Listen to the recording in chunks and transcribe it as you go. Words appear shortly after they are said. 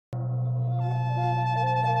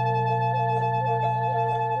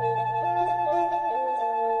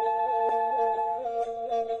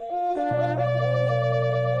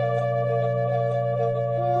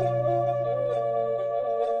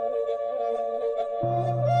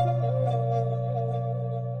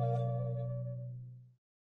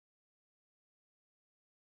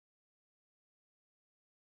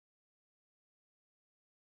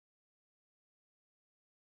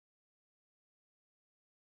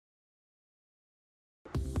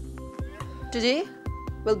Today,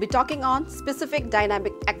 we'll be talking on specific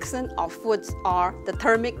dynamic action of foods or the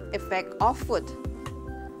thermic effect of food.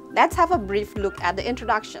 Let's have a brief look at the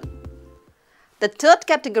introduction. The third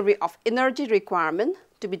category of energy requirement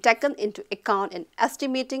to be taken into account in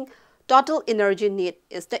estimating total energy need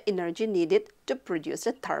is the energy needed to produce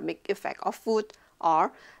the thermic effect of food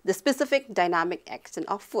or the specific dynamic action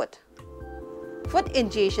of food. Food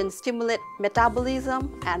ingestion stimulates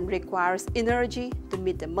metabolism and requires energy to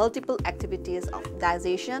meet the multiple activities of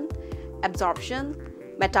digestion, absorption,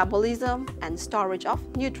 metabolism, and storage of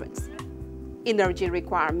nutrients. Energy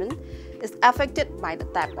requirement is affected by the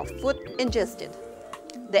type of food ingested.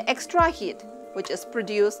 The extra heat which is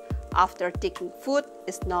produced after taking food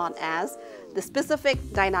is known as the specific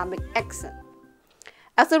dynamic action.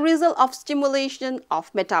 As a result of stimulation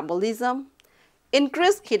of metabolism,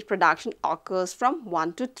 increased heat production occurs from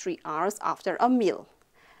 1 to 3 hours after a meal,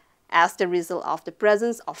 as the result of the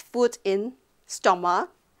presence of food in stomach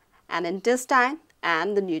and intestine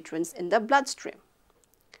and the nutrients in the bloodstream.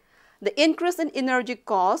 The increase in energy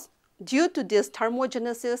cost due to this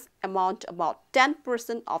thermogenesis amount to about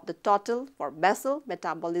 10% of the total for basal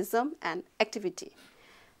metabolism and activity.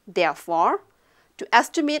 Therefore, to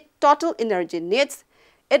estimate total energy needs,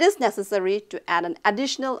 it is necessary to add an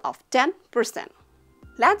additional of 10%.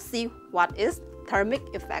 Let's see what is thermic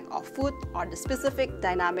effect of food or the specific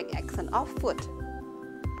dynamic action of food.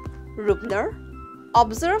 Rubner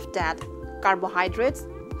observed that carbohydrates,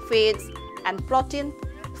 fats, and protein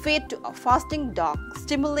fed to a fasting dog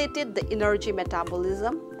stimulated the energy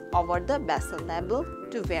metabolism over the basal level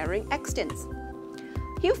to varying extents.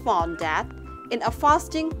 He found that in a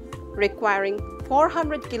fasting requiring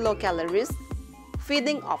 400 kilocalories,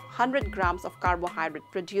 feeding of 100 grams of carbohydrate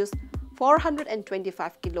produced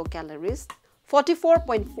 425 kilocalories,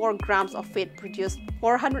 44.4 grams of fat produced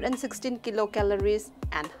 416 kilocalories,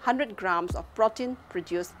 and 100 grams of protein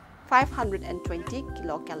produced 520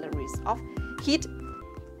 kilocalories of heat.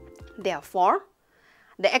 Therefore,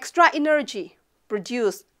 the extra energy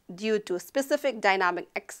produced due to specific dynamic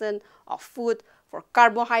action of food for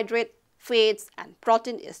carbohydrate, fats, and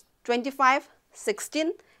protein is 25,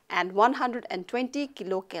 16, and 120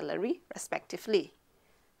 kilocalorie respectively.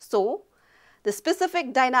 So, the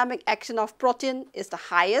specific dynamic action of protein is the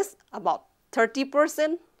highest, about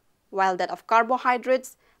 30%, while that of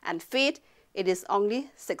carbohydrates and fat, it is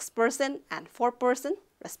only 6% and 4%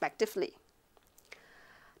 respectively.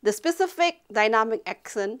 The specific dynamic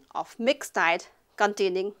action of mixed diet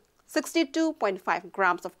containing 62.5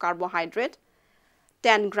 grams of carbohydrate,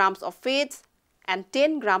 10 grams of fats, and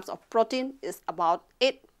 10 grams of protein is about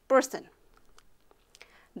 8%.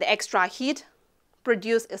 The extra heat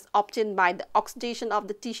produced is obtained by the oxidation of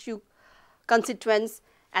the tissue constituents,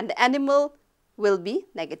 and the animal will be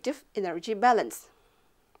negative energy balance.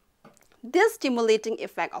 This stimulating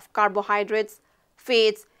effect of carbohydrates,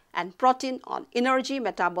 fats, and protein on energy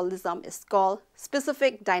metabolism is called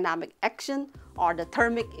specific dynamic action or the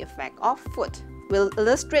thermic effect of food. We'll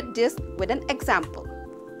illustrate this with an example.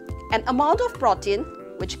 An amount of protein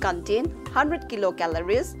which contains 100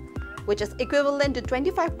 kilocalories, which is equivalent to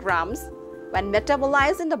 25 grams, when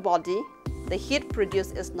metabolized in the body, the heat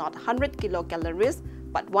produced is not 100 kilocalories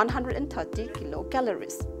but 130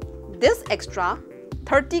 kilocalories. This extra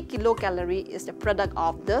 30 kilocalorie is the product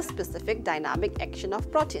of the specific dynamic action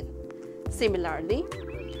of protein. Similarly,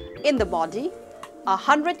 in the body, a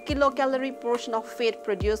 100 kilocalorie portion of fat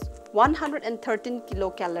produces 113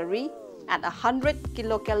 kilocalorie and a 100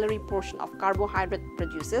 kilocalorie portion of carbohydrate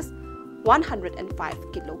produces 105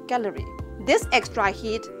 kilocalorie. This extra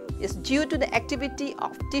heat is due to the activity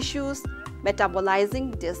of tissues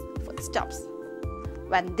metabolizing these foodstuffs.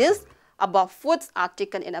 When these above foods are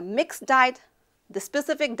taken in a mixed diet, the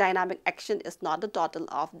specific dynamic action is not the total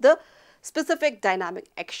of the specific dynamic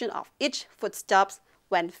action of each foodstuffs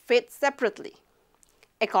when fed separately.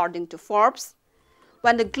 According to Forbes,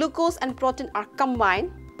 when the glucose and protein are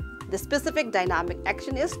combined, the specific dynamic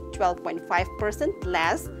action is 12.5%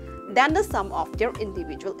 less than the sum of their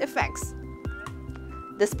individual effects.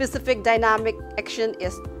 The specific dynamic action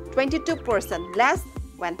is 22% less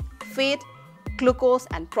when fat, glucose,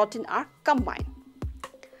 and protein are combined.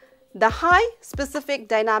 The high specific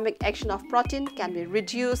dynamic action of protein can be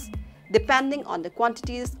reduced depending on the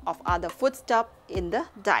quantities of other foodstuff in the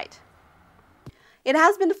diet. It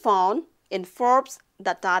has been found in Forbes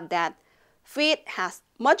data that fat has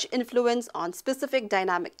much influence on specific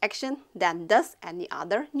dynamic action than does any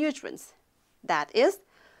other nutrients. That is,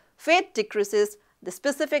 fat decreases the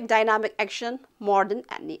specific dynamic action more than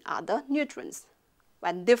any other nutrients.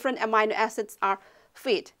 When different amino acids are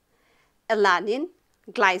fed, alanine,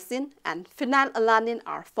 glycine, and phenylalanine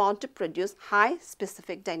are found to produce high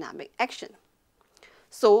specific dynamic action.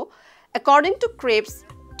 So, according to Krebs,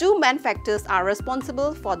 two main factors are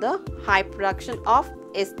responsible for the high production of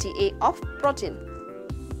SDA of protein.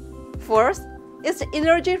 First is the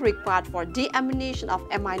energy required for deamination of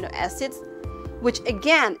amino acids, which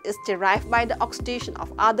again is derived by the oxidation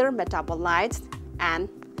of other metabolites, and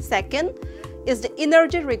second is the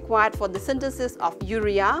energy required for the synthesis of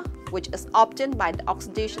urea, which is obtained by the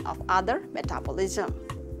oxidation of other metabolism.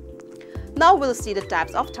 Now we'll see the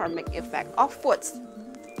types of thermic effect of foods.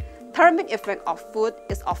 Thermic effect of food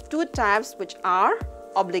is of two types, which are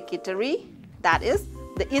obligatory, that is,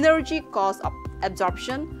 the energy cost of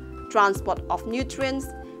absorption, transport of nutrients,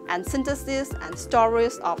 and synthesis and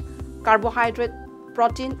storage of carbohydrate,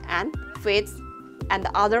 protein, and fats, and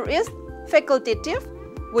the other is facultative,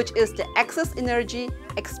 which is the excess energy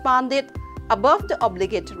expanded above the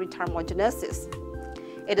obligatory thermogenesis.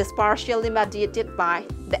 It is partially mediated by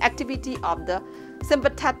the activity of the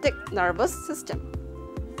sympathetic nervous system.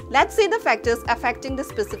 Let's see the factors affecting the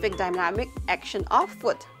specific dynamic action of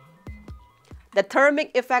food. The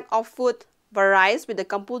thermic effect of food varies with the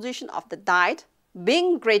composition of the diet,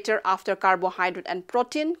 being greater after carbohydrate and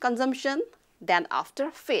protein consumption than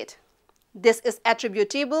after fat. This is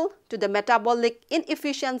attributable to the metabolic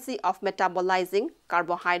inefficiency of metabolizing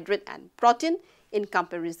carbohydrate and protein in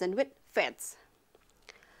comparison with fats.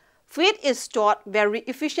 Fat is stored very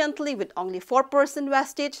efficiently with only 4%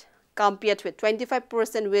 wastage compared with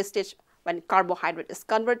 25% wastage when carbohydrate is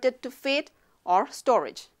converted to fat or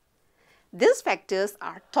storage. These factors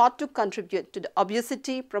are thought to contribute to the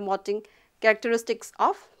obesity-promoting characteristics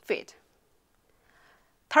of fat.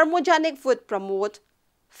 Thermogenic food promote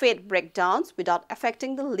fat breakdowns without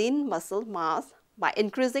affecting the lean muscle mass by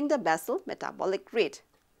increasing the basal metabolic rate.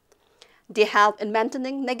 They help in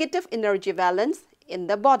maintaining negative energy balance in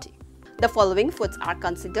the body. The following foods are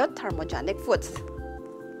considered thermogenic foods,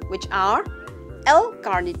 which are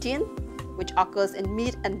L-carnitine, which occurs in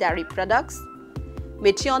meat and dairy products,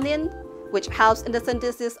 methionine, which helps in the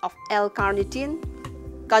synthesis of L-carnitine,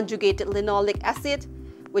 conjugated linoleic acid,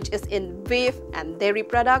 which is in beef and dairy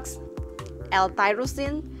products,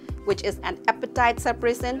 L-tyrosine, which is an appetite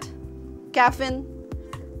suppressant, caffeine,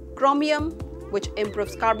 chromium, which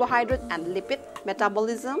improves carbohydrate and lipid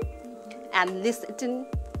metabolism, and lecithin,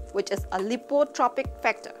 which is a lipotropic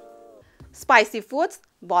factor. Spicy foods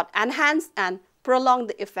both enhance and prolong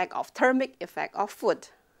the effect of thermic effect of food.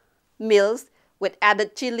 Meals with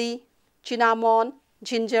added chili, cinnamon,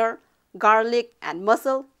 ginger, garlic, and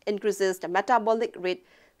mussel increases the metabolic rate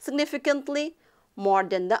significantly more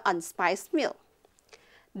than the unspiced meal.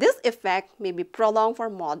 This effect may be prolonged for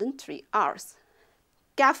more than 3 hours.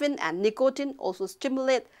 Caffeine and nicotine also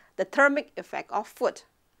stimulate the thermic effect of food.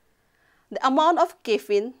 The amount of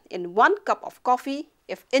caffeine in 1 cup of coffee,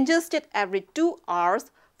 if ingested every 2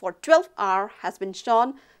 hours for 12 hours, has been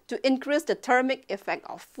shown to increase the thermic effect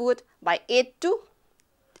of food by 8 to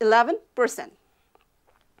 11%.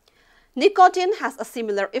 Nicotine has a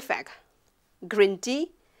similar effect. Green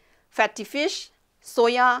tea, fatty fish,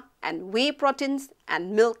 soya, and whey proteins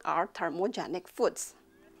and milk are thermogenic foods.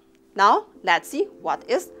 Now, let's see what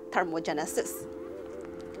is thermogenesis.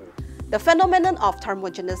 The phenomenon of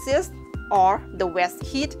thermogenesis, or the waste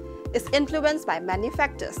heat, is influenced by many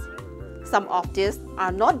factors. Some of these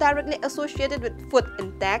are not directly associated with food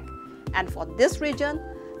intake, and for this reason,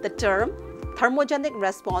 the term thermogenic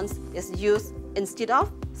response is used instead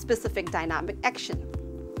of specific dynamic action.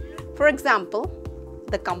 For example,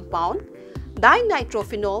 the compound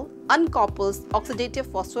dinitrophenol uncouples oxidative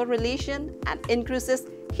phosphorylation and increases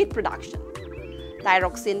heat production.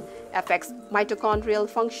 Thyroxine affects mitochondrial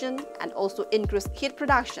function and also increases heat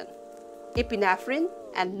production. Epinephrine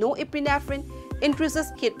and norepinephrine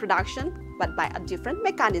increases heat production, but by a different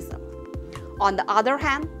mechanism. On the other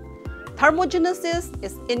hand, thermogenesis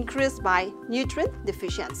is increased by nutrient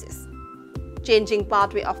deficiencies. Changing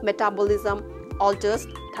pathway of metabolism alters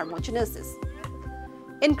thermogenesis.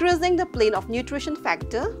 Increasing the plane of nutrition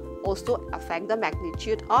factor also affects the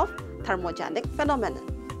magnitude of thermogenic phenomenon.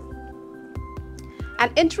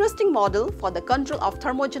 An interesting model for the control of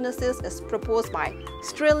thermogenesis is proposed by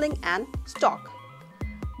Sterling and Stock.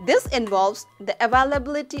 This involves the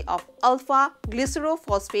availability of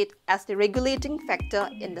alpha-glycerophosphate as the regulating factor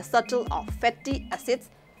in the shuttle of fatty acids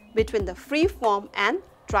between the free form and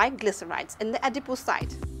triglycerides in the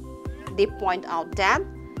adipocyte. They point out that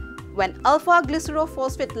when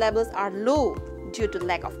alpha-glycerophosphate levels are low due to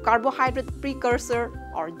lack of carbohydrate precursor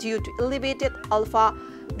or due to elevated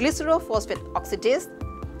alpha-glycerophosphate oxidase,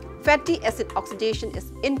 fatty acid oxidation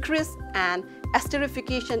is increased and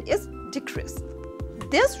esterification is decreased.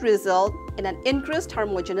 This results in an increased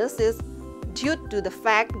thermogenesis due to the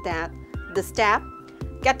fact that the step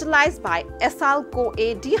catalyzed by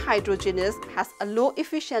acyl-CoA dehydrogenase has a low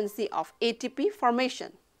efficiency of ATP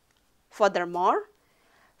formation. Furthermore,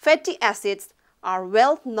 fatty acids are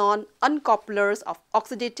well-known uncouplers of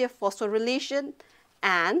oxidative phosphorylation,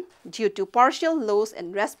 and due to partial loss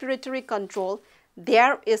in respiratory control,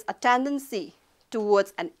 there is a tendency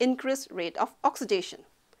towards an increased rate of oxidation.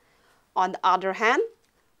 On the other hand,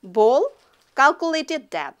 Bohl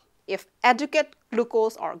calculated that if adequate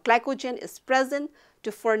glucose or glycogen is present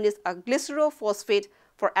to furnish a glycerophosphate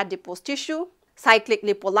for adipose tissue, cyclic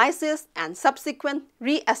lipolysis and subsequent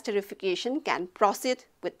re-esterification can proceed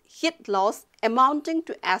with heat loss amounting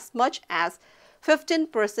to as much as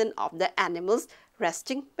 15% of the animal's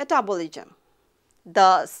resting metabolism.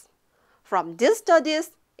 Thus, from these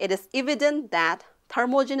studies, it is evident that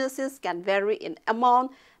thermogenesis can vary in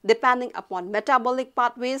amount depending upon metabolic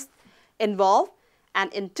pathways involved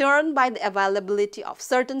and in turn by the availability of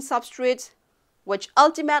certain substrates, which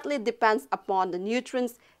ultimately depends upon the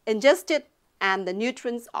nutrients ingested and the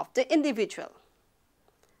nutrients of the individual.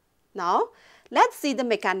 Now, let's see the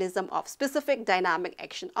mechanism of specific dynamic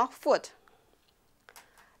action of food.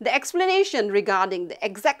 The explanation regarding the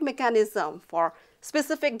exact mechanism for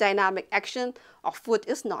specific dynamic action of food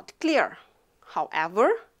is not clear.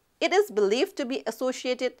 However, it is believed to be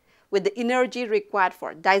associated with the energy required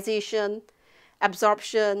for digestion,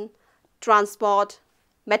 absorption, transport,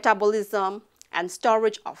 metabolism, and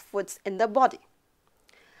storage of foods in the body.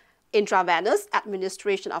 Intravenous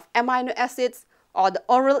administration of amino acids or the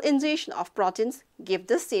oral ingestion of proteins give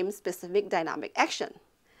the same specific dynamic action.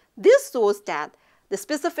 This shows that the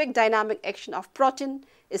specific dynamic action of protein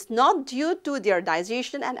is not due to their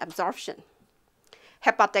digestion and absorption.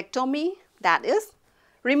 Hepatectomy, that is,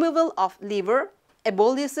 removal of liver,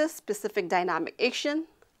 abolishes specific dynamic action,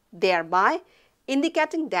 thereby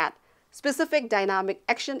indicating that specific dynamic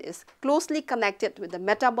action is closely connected with the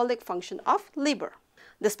metabolic function of liver.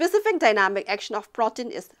 The specific dynamic action of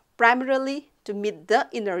protein is primarily to meet the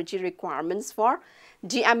energy requirements for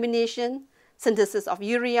deamination, synthesis of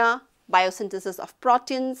urea, biosynthesis of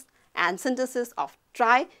proteins, and synthesis of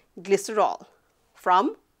triglycerol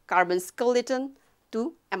from carbon skeleton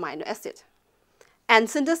to amino acid, and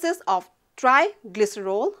synthesis of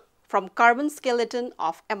triglycerol from carbon skeleton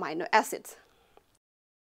of amino acids.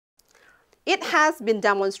 It has been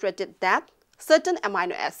demonstrated that certain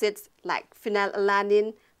amino acids like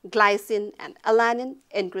phenylalanine, glycine, and alanine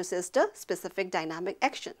increases the specific dynamic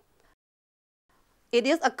action. It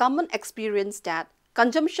is a common experience that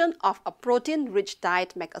consumption of a protein-rich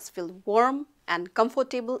diet makes us feel warm and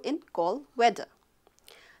comfortable in cold weather.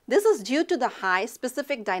 This is due to the high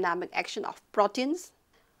specific dynamic action of proteins.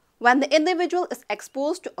 When the individual is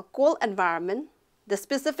exposed to a cold environment, the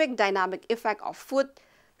specific dynamic effect of food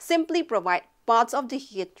simply provides parts of the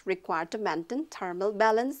heat required to maintain thermal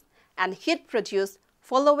balance, and heat produced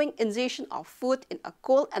following ingestion of food in a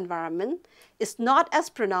cold environment is not as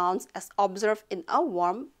pronounced as observed in a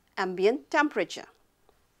warm ambient temperature.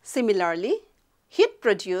 Similarly, heat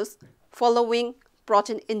produced following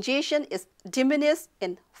protein ingestion is diminished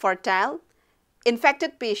in fertile,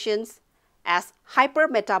 infected patients as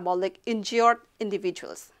hypermetabolic injured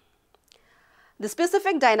individuals. The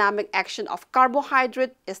specific dynamic action of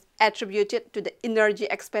carbohydrate is attributed to the energy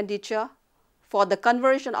expenditure for the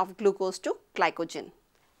conversion of glucose to glycogen.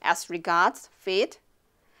 As regards fat,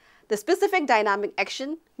 the specific dynamic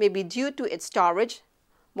action may be due to its storage,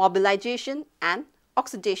 mobilization, and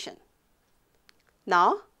oxidation.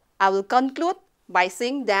 Now, I will conclude by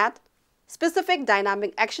saying that specific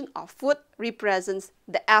dynamic action of food represents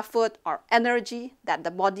the effort or energy that the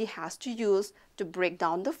body has to use to break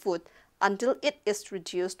down the food until it is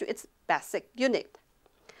reduced to its basic unit,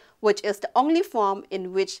 which is the only form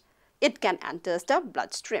in which it can enter the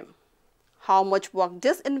bloodstream. How much work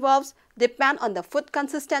this involves depends on the food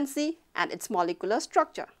consistency and its molecular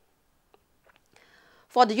structure.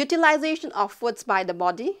 For the utilization of foods by the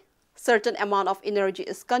body, certain amount of energy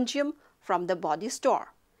is consumed from the body store.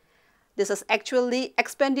 This is actually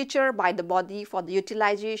expenditure by the body for the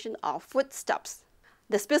utilization of foodstuffs.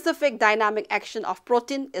 The specific dynamic action of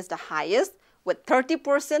protein is the highest with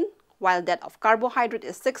 30%, while that of carbohydrate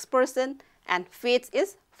is 6% and fats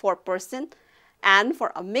is 4%, and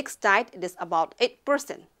for a mixed diet it is about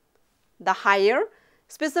 8%. The higher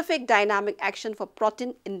specific dynamic action for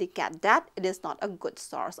protein indicate that it is not a good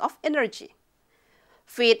source of energy.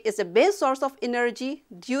 Fat is a base source of energy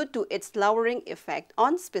due to its lowering effect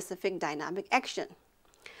on specific dynamic action.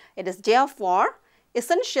 It is therefore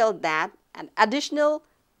essential that an additional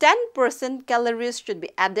 10% calories should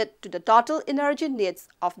be added to the total energy needs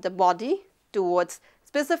of the body towards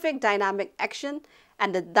specific dynamic action,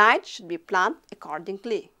 and the diet should be planned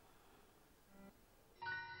accordingly.